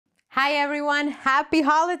Hi everyone, happy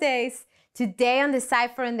holidays! Today on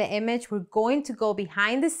Deciphering the Image, we're going to go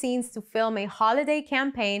behind the scenes to film a holiday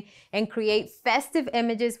campaign and create festive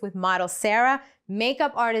images with model Sarah,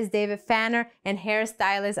 makeup artist David Phaner, and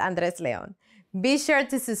hairstylist Andres Leon. Be sure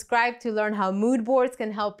to subscribe to learn how mood boards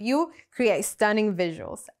can help you create stunning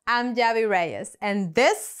visuals. I'm Javi Reyes, and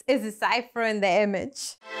this is Deciphering the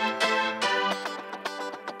Image.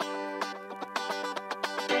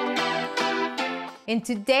 In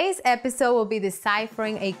today's episode, we'll be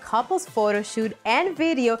deciphering a couple's photo shoot and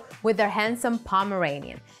video with their handsome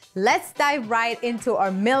Pomeranian. Let's dive right into our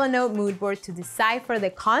Milanote mood board to decipher the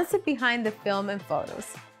concept behind the film and photos.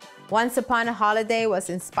 Once Upon a Holiday was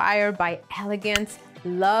inspired by elegance,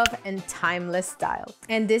 love, and timeless style.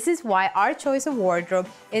 And this is why our choice of wardrobe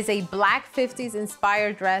is a black 50s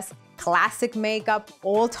inspired dress, classic makeup,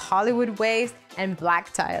 old Hollywood waves, and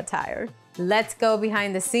black tie attire. Let's go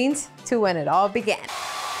behind the scenes to when it all began.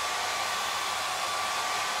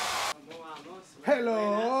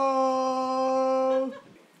 Hello.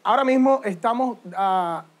 Ahora mismo estamos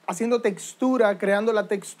haciendo textura, creando la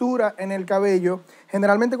textura en el cabello.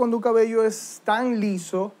 Generalmente cuando un cabello es tan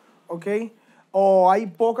liso, ¿ok? O hay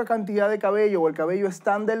poca cantidad de cabello o el cabello es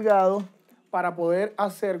tan delgado, para poder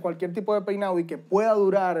hacer cualquier tipo de peinado y que pueda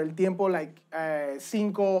durar el tiempo,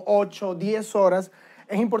 5, 8, 10 horas,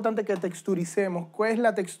 es importante que texturicemos. ¿Cuál es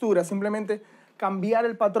la textura? Simplemente cambiar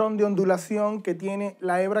el patrón de ondulación que tiene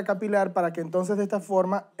la hebra capilar para que entonces de esta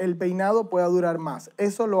forma el peinado pueda durar más.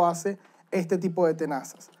 Eso lo hace este tipo de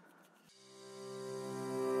tenazas.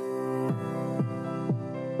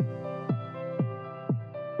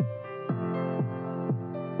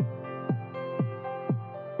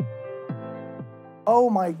 Oh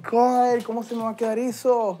my God, ¿cómo se me va a quedar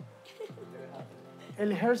eso?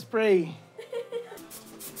 El hairspray.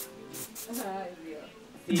 Ay,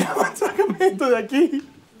 Dios. Ya, sácame esto de aquí.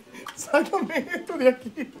 Sácame esto de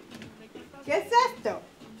aquí. ¿Qué es esto?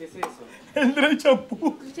 ¿Qué es eso? El dry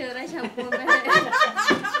shampoo. Dry shampoo.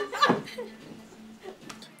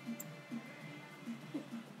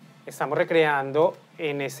 Estamos recreando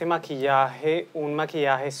en este maquillaje un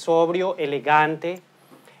maquillaje sobrio, elegante,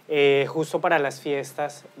 justo para las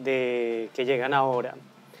fiestas que llegan ahora.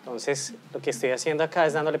 Entonces, lo que estoy haciendo acá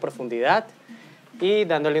es dándole profundidad y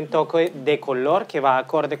dándole un toque de color que va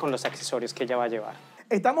acorde con los accesorios que ella va a llevar.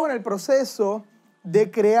 Estamos en el proceso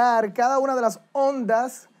de crear cada una de las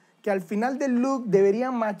ondas que al final del look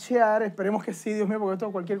deberían machear, esperemos que sí, Dios mío, porque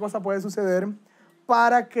esto cualquier cosa puede suceder,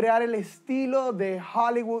 para crear el estilo de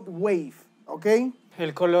Hollywood Wave, ¿ok?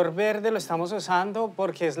 El color verde lo estamos usando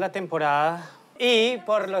porque es la temporada y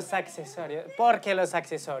por los accesorios, porque los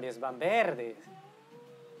accesorios van verdes.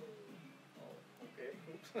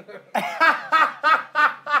 Él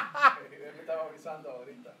me estaba avisando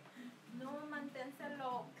ahorita. No,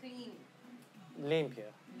 manténselo clean. Limpio.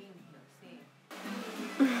 Limpio, sí.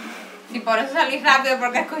 Sí, por eso salí rápido,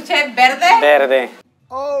 porque escuché verde. Verde.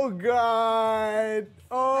 Oh, God.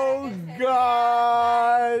 Oh,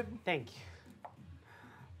 God. Thank you.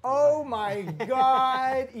 Oh, my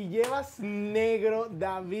God. Y llevas negro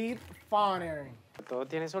David Phaner. Todo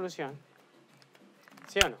tiene solución.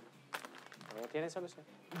 ¿Sí o no? Todo tiene solución.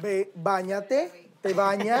 Ve, báñate, te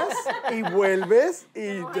bañas y vuelves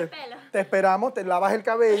y te esperamos, te lavas el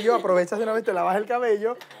cabello, aprovechas de una vez, te lavas el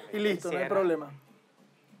cabello y listo, no hay problema.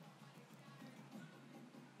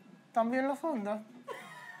 ¿También las ondas?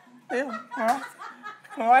 Digo,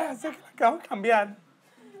 no vayas a hacer que las acabo de cambiar.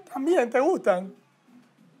 ¿También te gustan?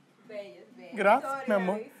 Bellas, bellas. Gracias, mi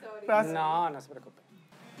amor. Gracias. No, no se preocupe.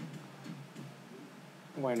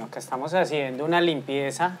 Bueno, acá estamos haciendo una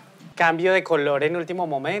limpieza. Cambio de color en último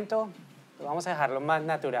momento. Vamos a dejarlo más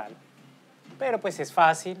natural. Pero pues es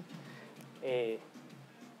fácil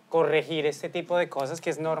corregir este tipo de cosas que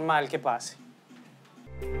es normal que pase.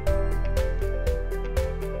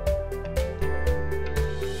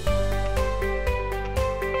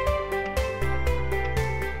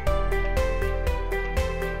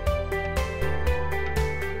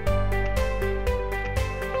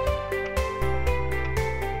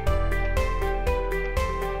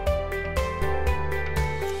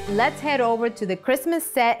 Let's head over to the Christmas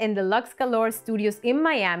set in the Lux Galore Studios in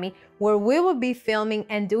Miami, where we will be filming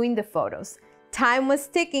and doing the photos. Time was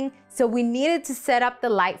ticking, so we needed to set up the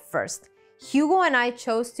light first. Hugo and I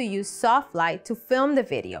chose to use soft light to film the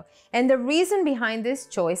video, and the reason behind this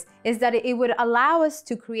choice is that it would allow us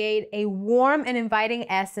to create a warm and inviting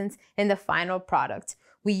essence in the final product.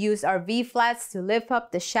 We used our V-flats to lift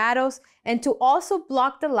up the shadows and to also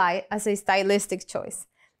block the light as a stylistic choice.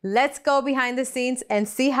 Let's go behind the scenes and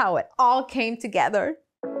see how it all came together.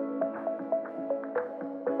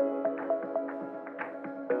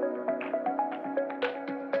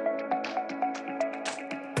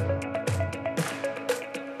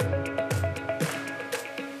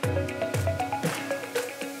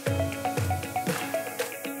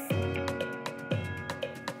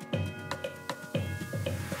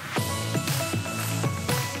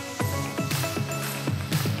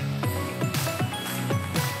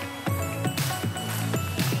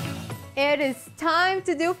 It is time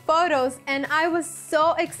to do photos, and I was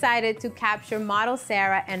so excited to capture model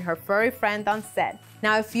Sarah and her furry friend on set.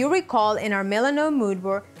 Now, if you recall, in our Milano mood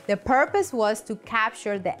board, the purpose was to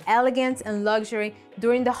capture the elegance and luxury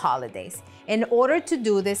during the holidays. In order to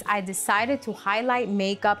do this, I decided to highlight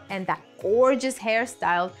makeup and that gorgeous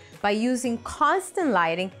hairstyle by using constant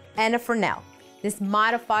lighting and a Fresnel. This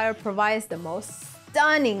modifier provides the most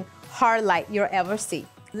stunning hard light you'll ever see.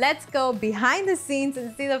 Let's go behind the scenes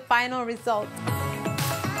and see the final result.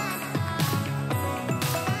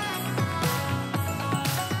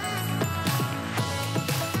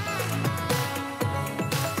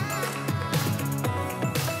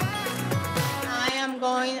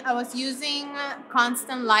 I was using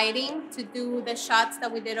constant lighting to do the shots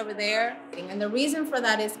that we did over there. And the reason for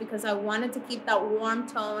that is because I wanted to keep that warm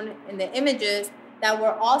tone in the images that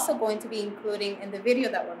we're also going to be including in the video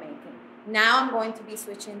that we're making. Now I'm going to be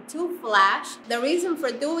switching to flash. The reason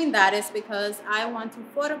for doing that is because I want to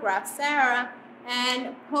photograph Sarah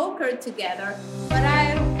and Poker together, but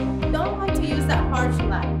I don't want to use that harsh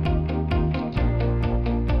light.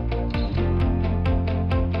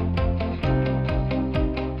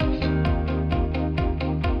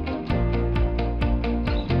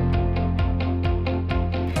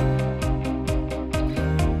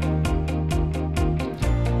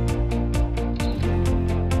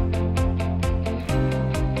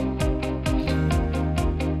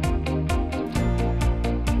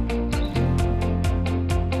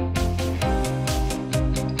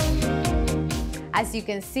 As you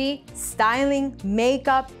can see, styling,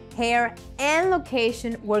 makeup, hair, and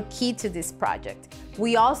location were key to this project.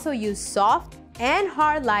 We also used soft and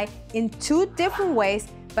hard light in 2 different ways,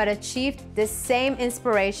 but achieved the same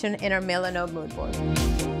inspiration in our Milano mood board.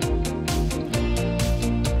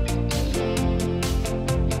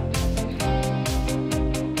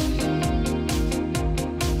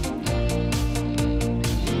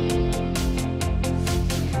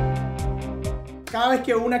 Cada vez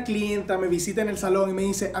que una clienta me visita en el salón y me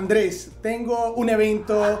dice, Andrés, tengo un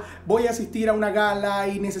evento, voy a asistir a una gala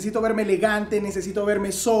y necesito verme elegante, necesito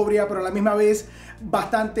verme sobria, pero a la misma vez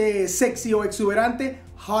bastante sexy o exuberante,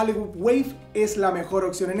 Hollywood Wave es la mejor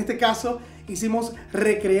opción. En este caso,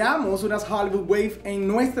 recreamos unas Hollywood Wave en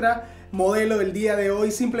nuestra modelo del día de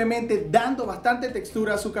hoy, simplemente dando bastante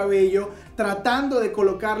textura a su cabello, tratando de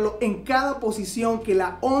colocarlo en cada posición que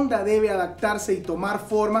la onda debe adaptarse y tomar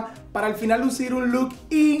forma para al final lucir un look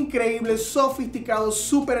increíble, sofisticado,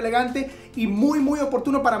 súper elegante y muy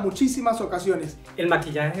oportuno para muchísimas ocasiones. El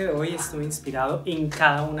maquillaje de hoy estuvo inspirado en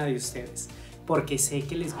cada una de ustedes, porque sé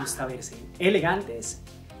que les gusta verse elegantes,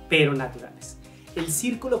 pero naturales. El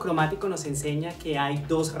círculo cromático nos enseña que hay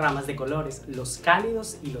 2 ramas de colores, los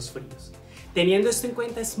cálidos y los fríos. Teniendo esto en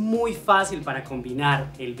cuenta, es muy fácil para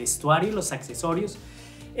combinar el vestuario y los accesorios.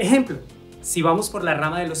 Ejemplo, si vamos por la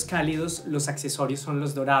rama de los cálidos, los accesorios son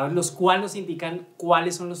los dorados, los cuales nos indican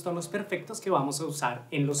cuáles son los tonos perfectos que vamos a usar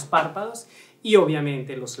en los párpados y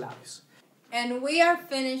obviamente los labios. And we are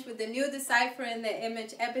finished with the new Deciphering the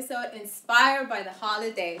Image episode inspired by the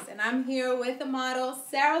holidays. And I'm here with the model,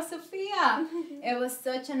 Sarah Sophia. It was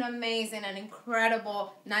such an amazing and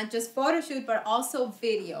incredible, not just photo shoot, but also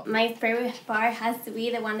video. My favorite part has to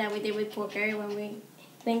be the one that we did with Poker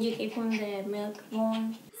when you gave him the milk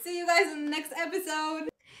bone. See you guys in the next episode.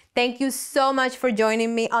 Thank you so much for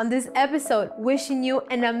joining me on this episode. Wishing you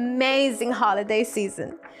an amazing holiday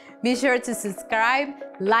season. Be sure to subscribe,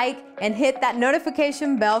 like, and hit that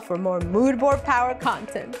notification bell for more mood board power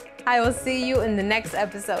content. I will see you in the next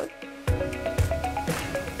episode.